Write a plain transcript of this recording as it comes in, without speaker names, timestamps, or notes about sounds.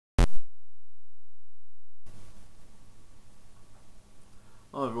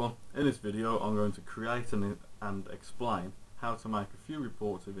Hi everyone, in this video I'm going to create and explain how to make a few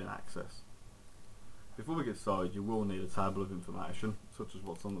reports within Access. Before we get started, you will need a table of information such as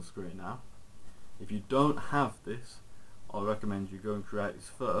what's on the screen now. If you don't have this, I recommend you go and create this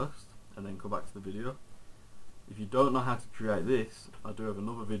first and then come back to the video. If you don't know how to create this, I do have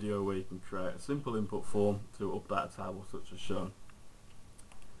another video where you can create a simple input form to update a table such as shown.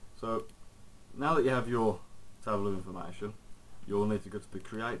 So now that you have your table of information, you'll need to go to the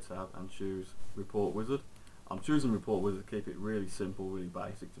Create tab and choose Report Wizard. I'm choosing Report Wizard to keep it really simple, really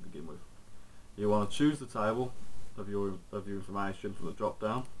basic to begin with. You want to choose the table of your information from the drop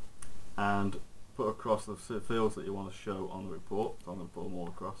down and put across the fields that you want to show on the report. So I'm going to put them all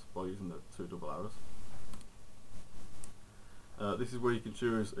across by using the two double arrows. This is where you can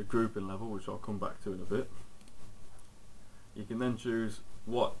choose a grouping level, which I'll come back to in a bit. You can then choose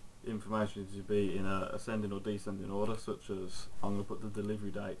what information to be in a ascending or descending order, such as I'm going to put the delivery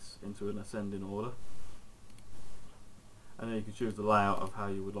dates into an ascending order, and then you can choose the layout of how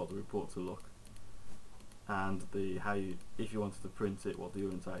you would like the report to look, and if you wanted to print it, what the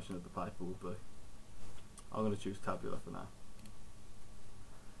orientation of the paper will be. I'm going to choose tabular for now.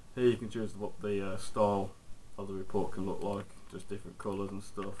 Here you can choose what the style of the report can look like, just different colours and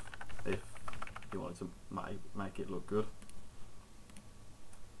stuff if you wanted to make it look good.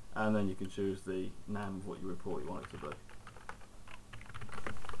 And then you can choose the name of what your report you want it to be.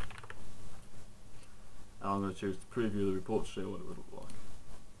 And I'm going to choose to preview the report to show what it would look like.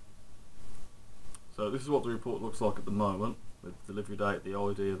 So this is what the report looks like at the moment, with the delivery date, the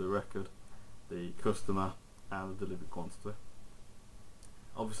ID of the record, the customer and the delivery quantity.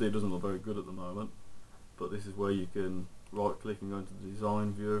 Obviously it doesn't look very good at the moment, but this is where you can right click and go into the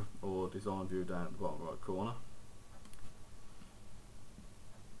design view, or design view down at the bottom right corner.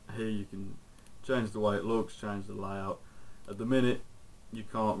 Here you can change the way it looks, change the layout. At the minute you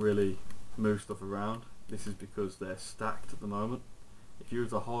can't really move stuff around. This is because they're stacked at the moment. If you were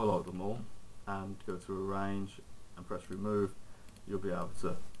to highlight them all and go to arrange and press remove, you'll be able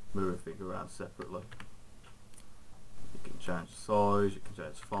to move everything around separately. You can change the size, you can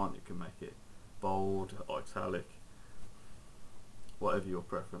change the font, you can make it bold, italic, whatever your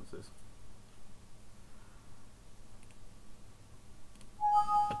preference is.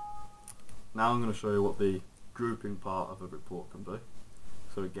 Now I'm going to show you what the grouping part of a report can be.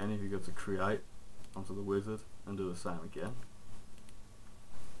 So again, if you go to Create onto the wizard and do the same again,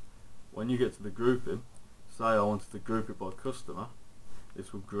 when you get to the grouping, say I wanted to group it by customer,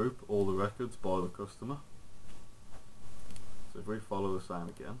 this will group all the records by the customer. So if we follow the same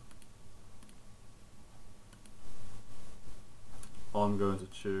again, I'm going to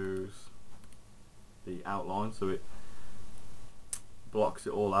choose the outline so it blocks it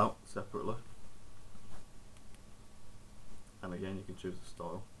all out separately, and again you can choose the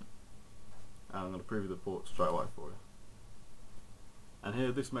style, and I'm going to preview the report straight away for you. And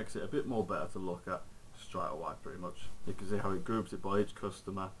here this makes it a bit more better to look at straight away. Pretty much you can see how it groups it by each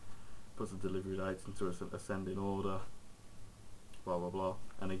customer, puts the delivery dates into an ascending order, blah blah blah.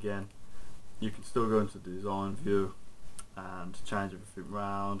 And again you can still go into the design view and change everything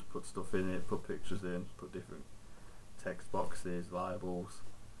round, put stuff in it, put pictures in, put different text boxes, labels,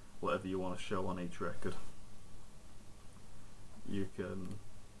 whatever you want to show on each record. You can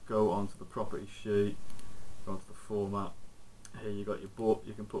go onto the property sheet, go onto the format. Here you got your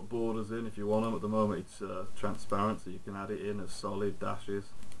you can put borders in if you want them. At the moment it's transparent, so you can add it in as solid dashes.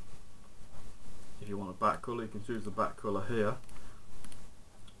 If you want a back colour, you can choose the back colour here,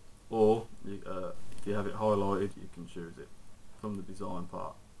 or if you have it highlighted, you can choose it from the design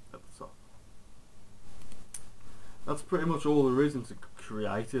part at the top. That's pretty much all there is into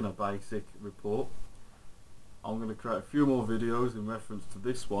creating a basic report. I'm going to create a few more videos in reference to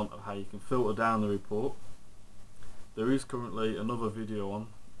this one of how you can filter down the report. There is currently another video on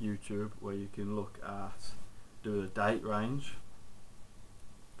YouTube where you can look at doing a date range,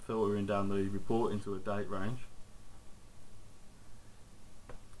 filtering down the report into a date range.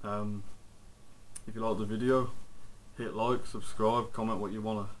 If you like the video, hit like, subscribe, comment what you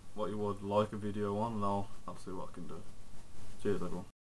would like a video on, and I'll see what I can do. Cheers everyone.